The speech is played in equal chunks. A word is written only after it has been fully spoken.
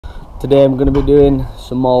Today I'm going to be doing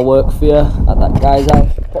some more work for you at that guy's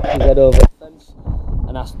house. Popped his head over the fence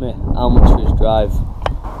and asked me how much for his drive.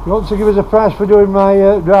 You want to give us a price for doing my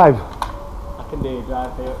drive? I can do your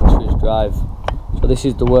drive here. For his drive. So this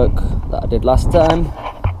is the work that I did last time.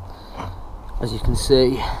 As you can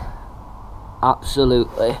see,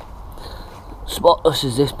 absolutely spotless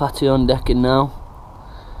is this patio and decking now.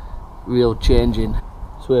 Real changing.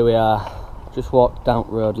 So here we are, just walked down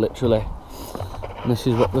the road literally. And this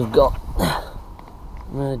is what we've got.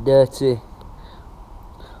 Really dirty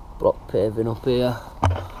block paving up here.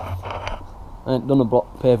 I ain't done a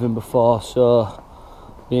block paving before, so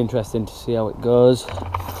be interesting to see how it goes.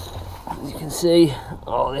 As you can see,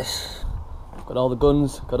 all this, got all the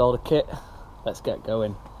guns, got all the kit. Let's get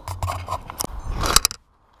going.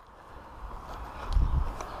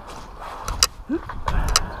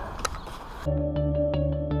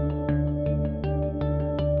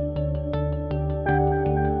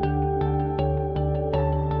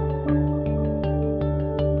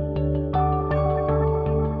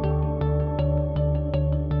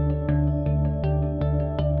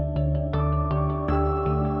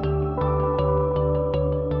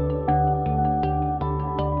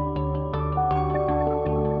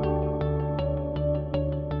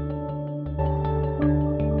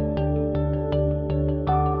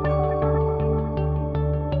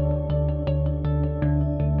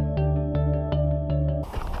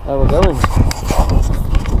 Where we're going.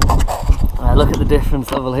 Right, look at the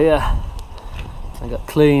difference level here. I got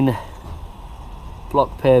clean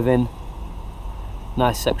block paving,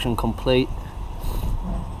 nice section complete,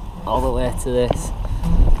 all the way to this.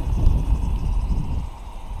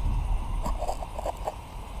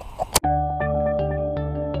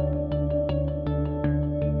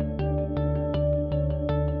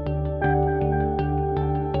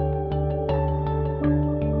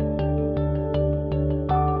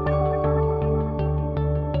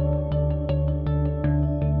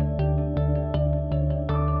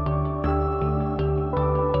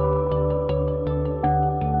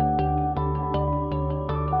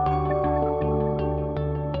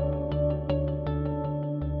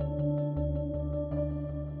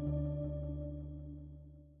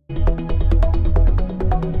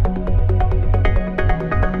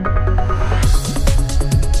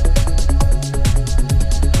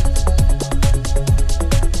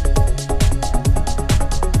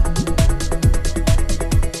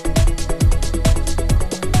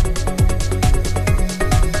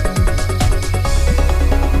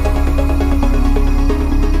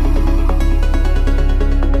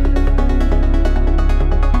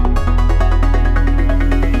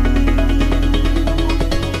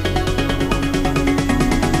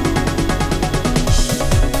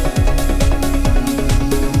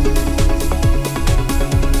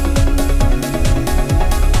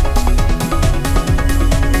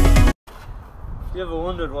 If you ever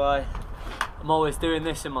wondered why I'm always doing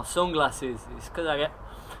this in my sunglasses, it's because I get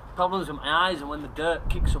problems with my eyes and when the dirt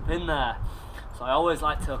kicks up in there. So I always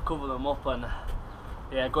like to cover them up and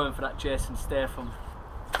yeah, going for that Jason Statham.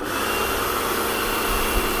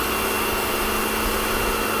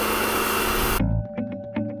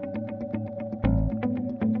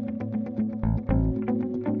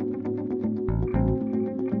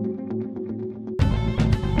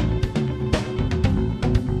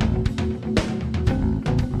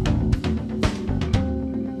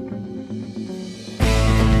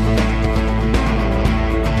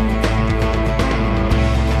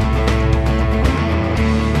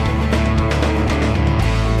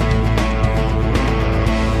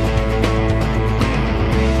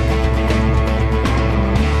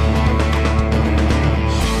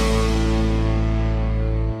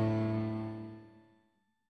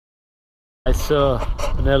 So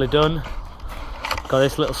I'm nearly done. Got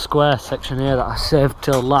this little square section here that I saved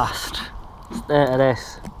till last. State of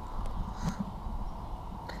this.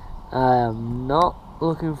 I am not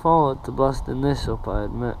looking forward to blasting this up, I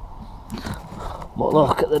admit. But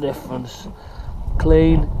look at the difference.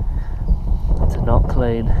 Clean to not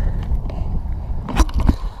clean.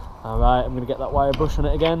 Alright, I'm going to get that wire brush on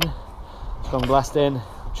it again. Strong blast in.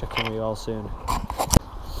 I'll check in with you all soon.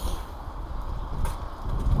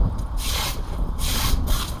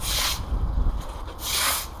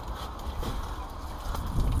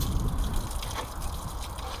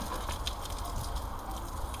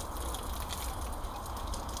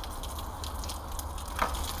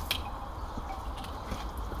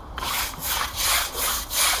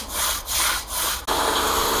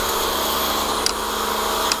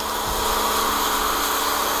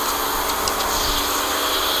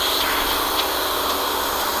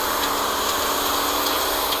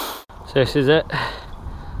 So this is it.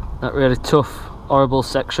 That really tough, horrible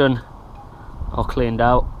section all cleaned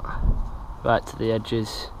out, right to the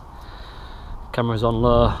edges. Camera's on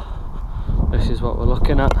low. This is what we're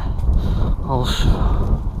looking at. All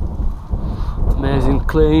amazing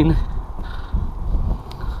clean.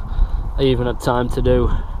 I even had time to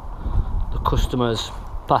do the customer's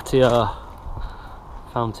patio,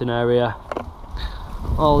 fountain area.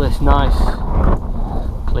 All this nice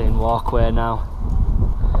clean walkway now.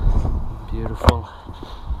 Beautiful.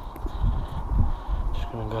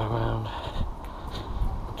 Just gonna go around,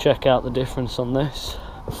 check out the difference on this.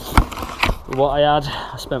 What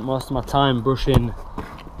I spent most of my time brushing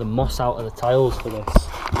the moss out of the tiles for this,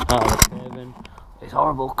 out of the paving. This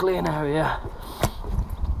horrible clean area.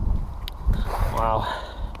 Wow,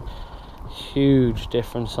 huge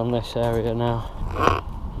difference on this area now.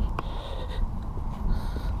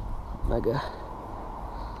 Mega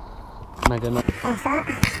nice.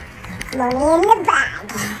 Money in the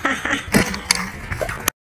bag.